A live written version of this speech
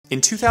In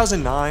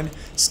 2009,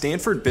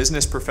 Stanford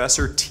business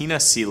professor Tina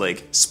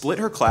Seelig split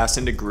her class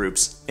into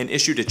groups and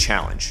issued a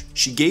challenge.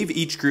 She gave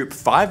each group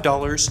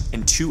 $5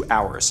 and 2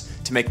 hours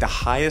to make the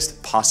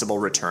highest possible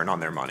return on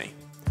their money.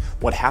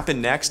 What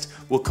happened next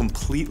will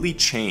completely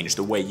change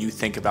the way you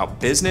think about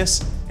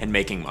business and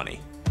making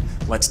money.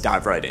 Let's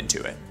dive right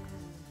into it.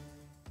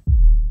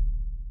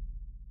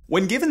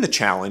 When given the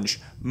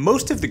challenge,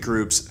 most of the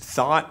groups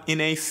thought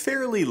in a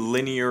fairly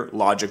linear,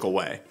 logical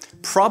way,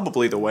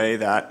 probably the way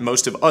that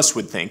most of us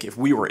would think if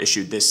we were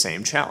issued this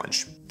same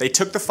challenge. They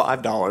took the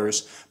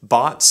 $5,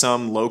 bought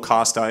some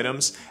low-cost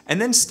items,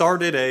 and then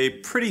started a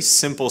pretty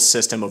simple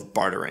system of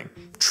bartering,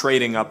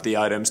 trading up the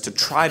items to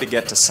try to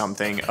get to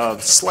something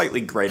of slightly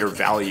greater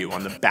value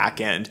on the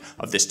back end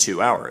of this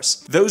 2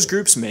 hours. Those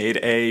groups made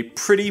a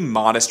pretty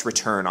modest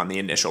return on the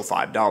initial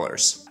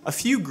 $5. A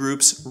few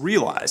groups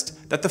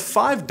realized that the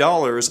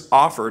 $5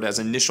 offered as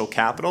initial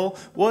capital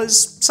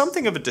was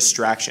something of a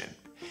distraction.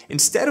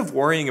 Instead of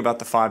worrying about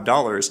the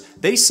 $5,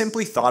 they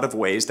simply thought of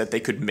ways that they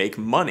could make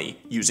money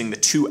using the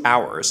 2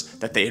 hours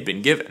that they had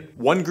been given.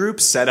 One group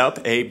set up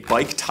a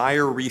bike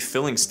tire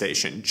refilling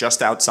station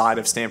just outside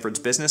of Stanford's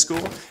Business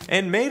School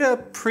and made a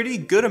pretty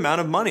good amount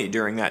of money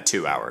during that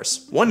 2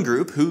 hours. One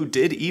group, who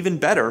did even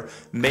better,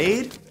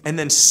 made and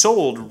then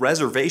sold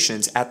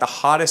reservations at the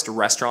hottest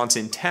restaurants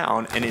in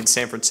town and in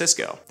San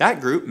Francisco.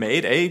 That group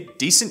made a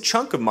decent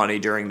chunk of money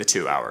during the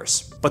 2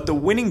 hours. But the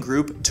winning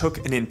group took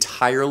an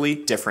entirely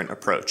different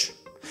approach.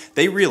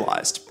 They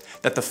realized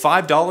that the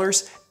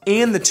 $5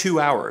 and the 2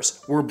 hours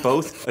were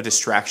both a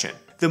distraction.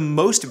 The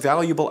most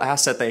valuable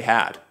asset they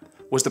had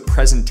was the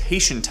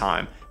presentation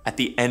time at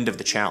the end of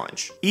the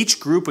challenge. Each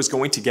group was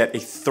going to get a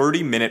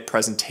 30-minute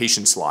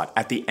presentation slot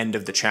at the end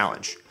of the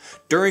challenge,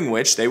 during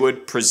which they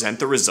would present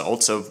the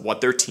results of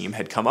what their team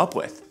had come up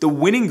with. The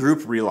winning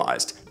group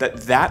realized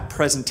that that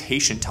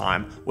presentation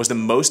time was the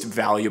most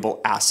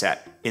valuable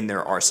asset in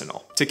their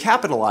arsenal. To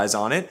capitalize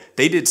on it,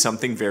 they did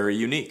something very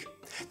unique.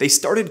 They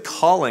started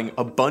calling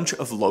a bunch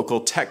of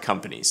local tech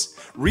companies,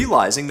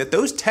 realizing that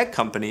those tech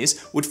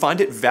companies would find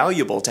it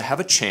valuable to have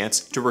a chance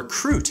to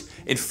recruit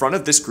in front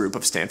of this group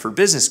of Stanford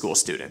Business School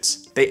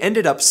students. They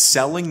ended up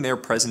selling their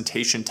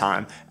presentation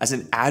time as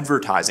an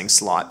advertising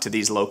slot to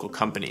these local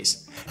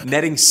companies,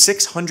 netting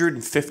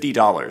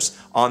 $650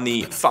 on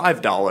the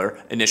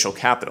 $5 initial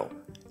capital.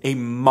 A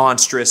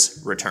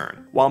monstrous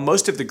return. While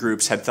most of the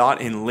groups had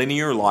thought in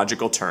linear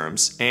logical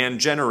terms and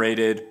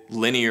generated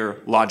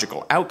linear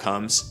logical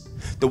outcomes,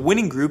 the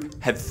winning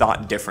group had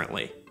thought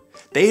differently.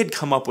 They had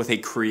come up with a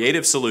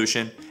creative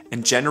solution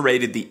and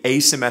generated the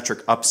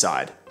asymmetric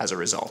upside as a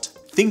result.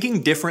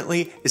 Thinking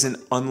differently is an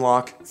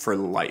unlock for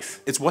life.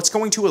 It's what's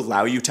going to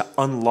allow you to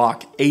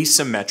unlock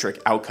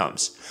asymmetric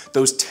outcomes.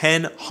 Those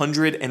 10,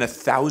 100, and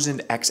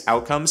 1,000x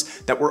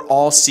outcomes that we're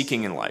all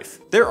seeking in life.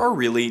 There are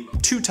really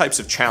two types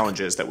of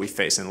challenges that we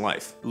face in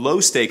life. Low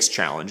stakes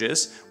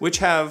challenges, which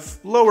have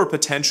lower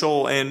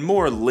potential and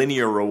more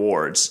linear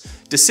rewards.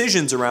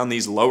 Decisions around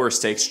these lower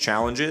stakes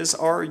challenges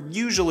are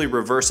usually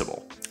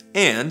reversible.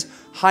 And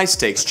high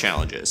stakes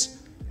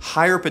challenges,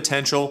 higher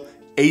potential,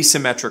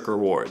 asymmetric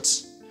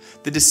rewards.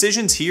 The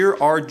decisions here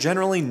are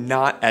generally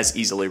not as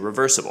easily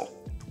reversible.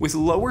 With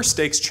lower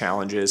stakes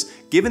challenges,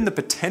 given the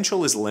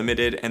potential is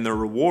limited and the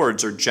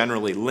rewards are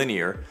generally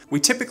linear,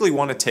 we typically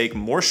want to take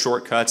more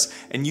shortcuts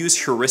and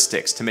use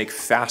heuristics to make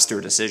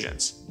faster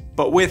decisions.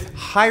 But with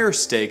higher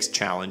stakes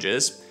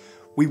challenges,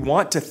 we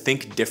want to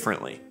think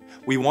differently.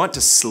 We want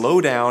to slow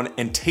down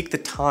and take the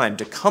time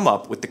to come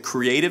up with the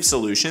creative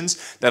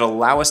solutions that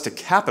allow us to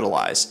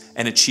capitalize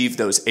and achieve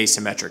those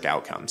asymmetric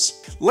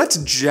outcomes. Let's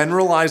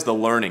generalize the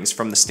learnings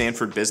from the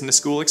Stanford Business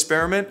School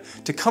experiment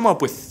to come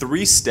up with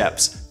 3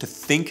 steps to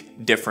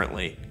think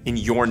differently in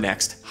your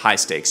next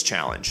high-stakes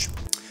challenge.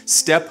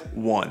 Step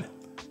 1,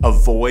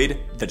 avoid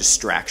the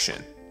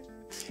distraction.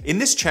 In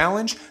this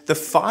challenge, the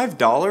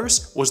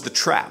 $5 was the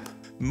trap.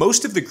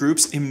 Most of the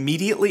groups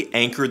immediately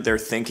anchored their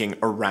thinking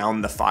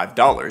around the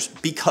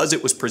 $5 because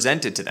it was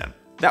presented to them.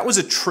 That was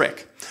a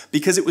trick,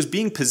 because it was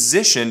being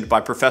positioned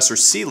by Professor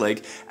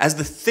Seelig as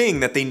the thing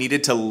that they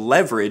needed to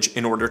leverage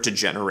in order to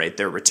generate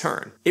their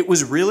return. It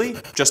was really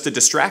just a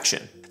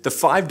distraction. The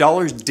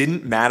 $5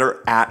 didn't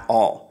matter at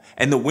all,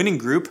 and the winning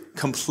group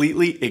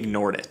completely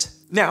ignored it.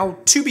 Now,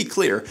 to be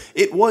clear,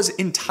 it was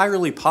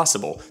entirely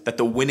possible that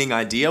the winning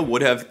idea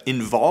would have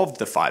involved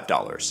the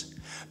 $5.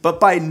 But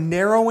by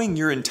narrowing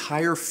your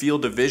entire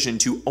field of vision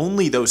to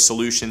only those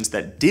solutions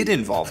that did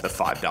involve the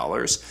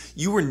 $5,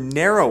 you were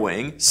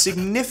narrowing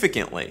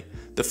significantly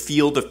the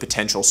field of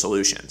potential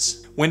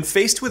solutions. When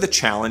faced with a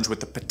challenge with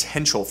the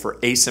potential for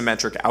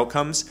asymmetric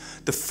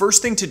outcomes, the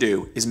first thing to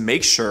do is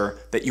make sure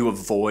that you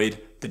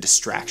avoid the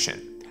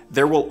distraction.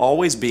 There will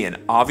always be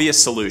an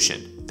obvious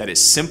solution that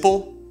is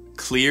simple,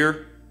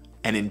 clear,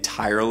 and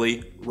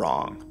entirely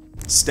wrong.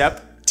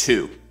 Step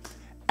 2,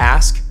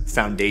 ask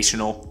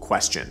foundational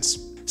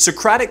questions.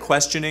 Socratic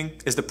questioning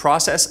is the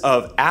process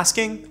of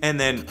asking and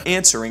then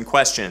answering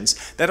questions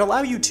that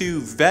allow you to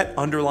vet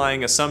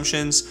underlying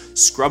assumptions,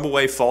 scrub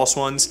away false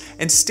ones,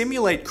 and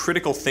stimulate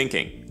critical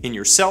thinking in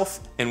yourself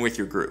and with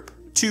your group.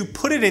 To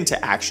put it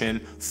into action,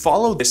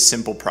 follow this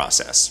simple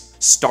process.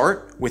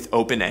 Start with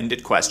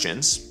open-ended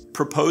questions,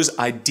 propose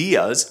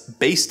ideas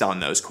based on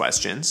those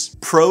questions,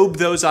 probe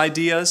those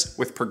ideas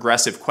with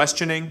progressive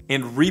questioning,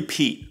 and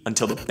repeat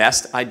until the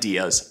best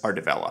ideas are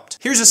developed.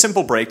 Here's a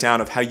simple breakdown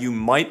of how you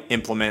might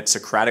implement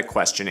Socratic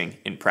questioning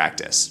in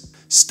practice.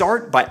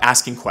 Start by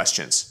asking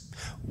questions.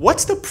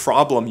 What's the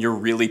problem you're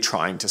really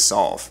trying to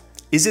solve?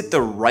 Is it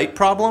the right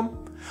problem?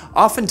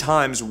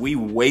 Oftentimes, we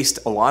waste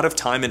a lot of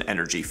time and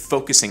energy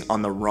focusing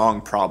on the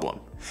wrong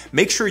problem.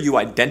 Make sure you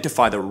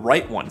identify the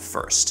right one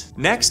first.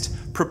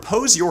 Next,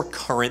 propose your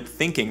current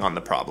thinking on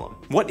the problem.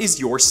 What is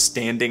your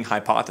standing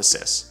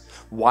hypothesis?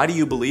 Why do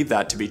you believe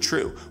that to be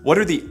true? What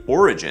are the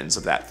origins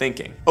of that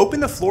thinking?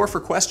 Open the floor for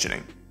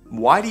questioning.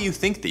 Why do you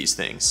think these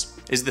things?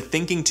 Is the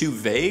thinking too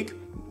vague?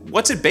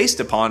 What's it based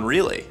upon,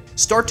 really?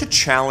 Start to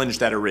challenge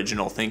that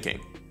original thinking.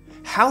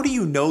 How do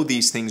you know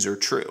these things are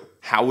true?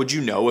 How would you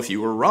know if you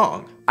were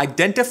wrong?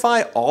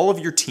 Identify all of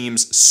your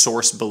team's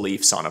source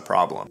beliefs on a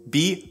problem.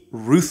 Be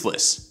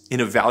ruthless in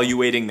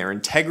evaluating their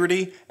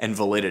integrity and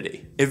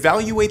validity.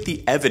 Evaluate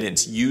the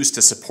evidence used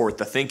to support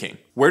the thinking.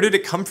 Where did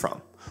it come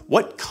from?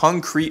 What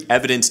concrete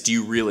evidence do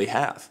you really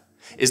have?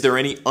 Is there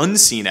any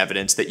unseen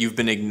evidence that you've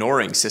been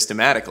ignoring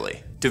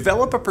systematically?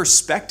 Develop a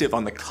perspective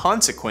on the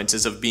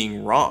consequences of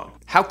being wrong.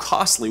 How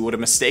costly would a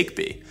mistake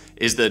be?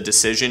 Is the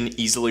decision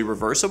easily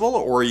reversible,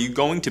 or are you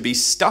going to be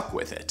stuck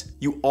with it?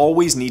 You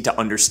always need to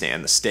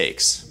understand the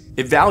stakes.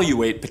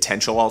 Evaluate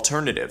potential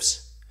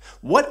alternatives.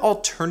 What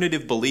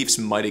alternative beliefs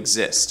might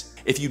exist?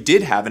 If you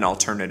did have an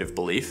alternative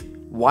belief,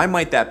 why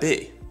might that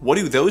be? What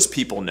do those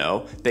people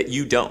know that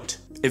you don't?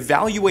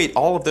 Evaluate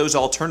all of those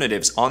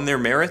alternatives on their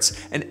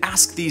merits and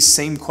ask these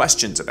same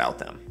questions about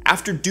them.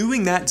 After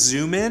doing that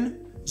zoom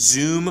in,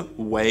 zoom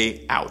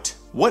way out.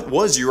 What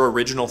was your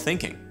original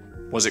thinking?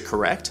 Was it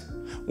correct?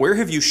 Where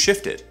have you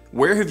shifted?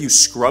 Where have you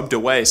scrubbed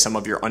away some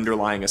of your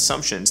underlying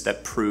assumptions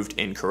that proved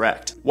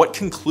incorrect? What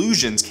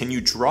conclusions can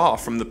you draw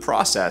from the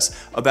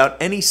process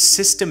about any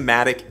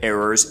systematic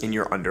errors in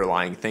your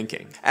underlying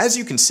thinking? As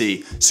you can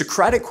see,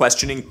 Socratic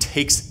questioning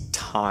takes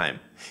time.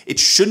 It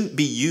shouldn't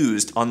be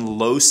used on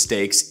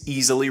low-stakes,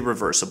 easily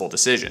reversible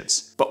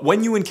decisions. But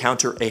when you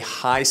encounter a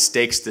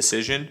high-stakes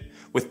decision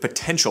with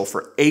potential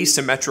for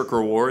asymmetric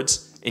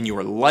rewards in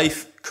your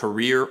life,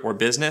 career, or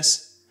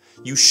business,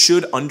 you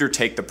should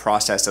undertake the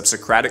process of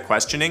Socratic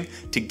questioning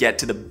to get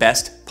to the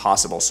best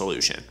possible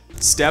solution.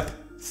 Step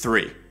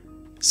 3.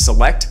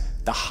 Select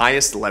the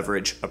highest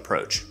leverage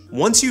approach.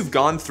 Once you've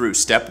gone through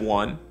step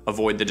 1,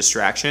 avoid the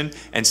distraction,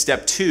 and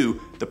step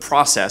 2, the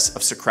process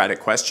of Socratic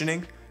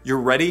questioning, you're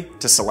ready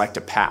to select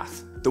a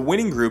path. The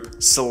winning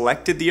group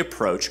selected the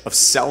approach of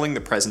selling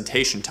the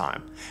presentation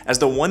time as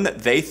the one that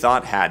they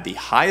thought had the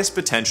highest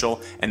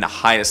potential and the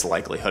highest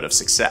likelihood of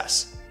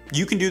success.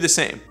 You can do the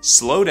same.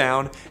 Slow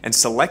down and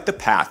select the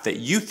path that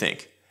you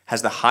think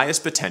has the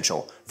highest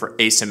potential for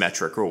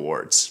asymmetric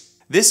rewards.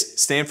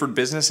 This Stanford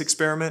Business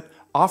experiment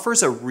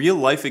offers a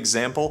real-life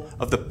example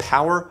of the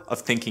power of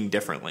thinking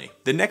differently.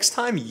 The next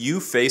time you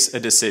face a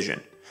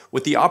decision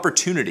with the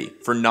opportunity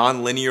for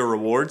non-linear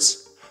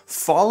rewards,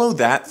 follow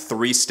that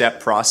 3-step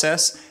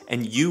process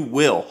and you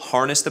will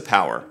harness the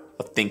power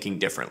of thinking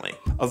differently.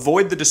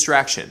 Avoid the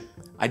distraction.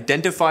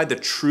 Identify the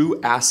true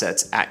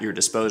assets at your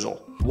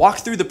disposal. Walk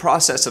through the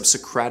process of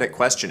Socratic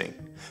questioning.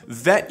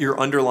 Vet your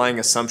underlying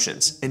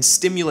assumptions and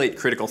stimulate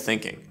critical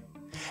thinking.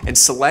 And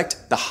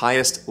select the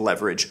highest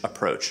leverage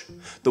approach,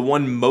 the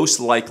one most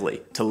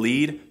likely to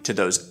lead to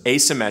those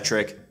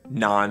asymmetric,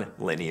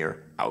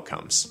 non-linear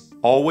outcomes.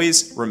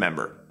 Always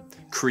remember,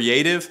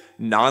 creative,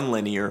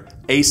 non-linear,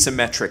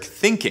 asymmetric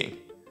thinking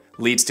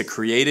leads to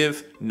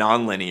creative,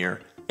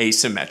 non-linear,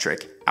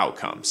 asymmetric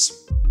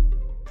outcomes.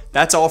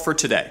 That's all for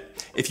today.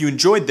 If you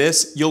enjoyed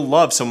this, you'll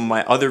love some of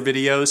my other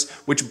videos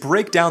which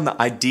break down the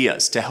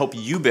ideas to help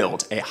you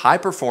build a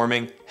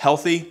high-performing,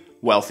 healthy,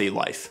 wealthy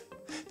life.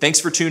 Thanks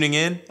for tuning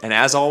in, and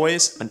as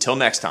always, until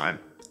next time,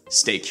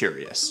 stay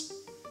curious.